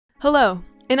Hello!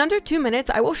 In under 2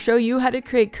 minutes, I will show you how to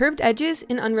create curved edges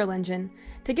in Unreal Engine.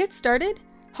 To get started,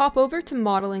 hop over to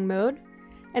modeling mode,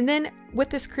 and then with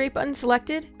this create button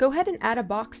selected, go ahead and add a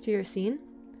box to your scene.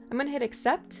 I'm going to hit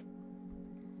accept,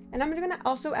 and I'm going to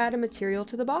also add a material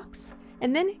to the box,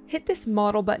 and then hit this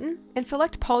model button and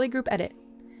select polygroup edit.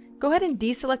 Go ahead and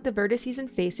deselect the vertices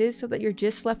and faces so that you're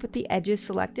just left with the edges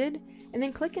selected, and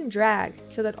then click and drag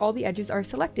so that all the edges are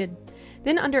selected.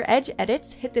 Then under edge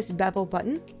edits, hit this bevel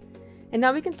button. And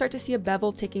now we can start to see a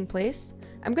bevel taking place.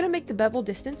 I'm going to make the bevel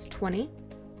distance 20.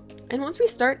 And once we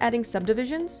start adding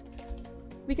subdivisions,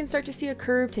 we can start to see a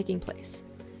curve taking place.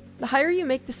 The higher you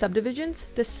make the subdivisions,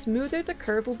 the smoother the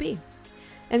curve will be.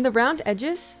 And the round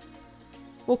edges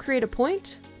will create a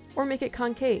point or make it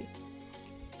concave.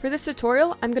 For this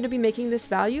tutorial, I'm going to be making this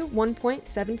value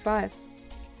 1.75.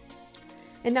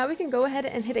 And now we can go ahead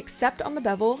and hit accept on the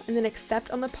bevel and then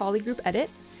accept on the polygroup edit.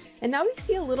 And now we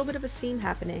see a little bit of a seam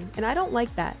happening, and I don't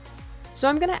like that. So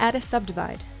I'm going to add a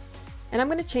subdivide. And I'm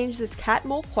going to change this cat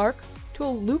mole Clark to a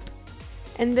loop,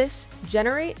 and this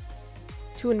generate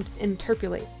to an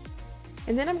interpolate.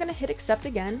 And then I'm going to hit accept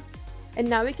again, and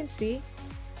now we can see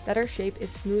that our shape is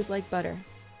smooth like butter.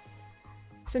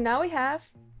 So now we have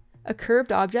a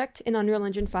curved object in Unreal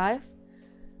Engine 5.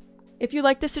 If you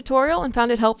liked this tutorial and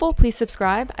found it helpful, please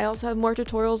subscribe. I also have more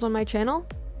tutorials on my channel.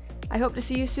 I hope to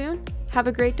see you soon. Have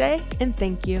a great day, and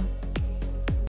thank you.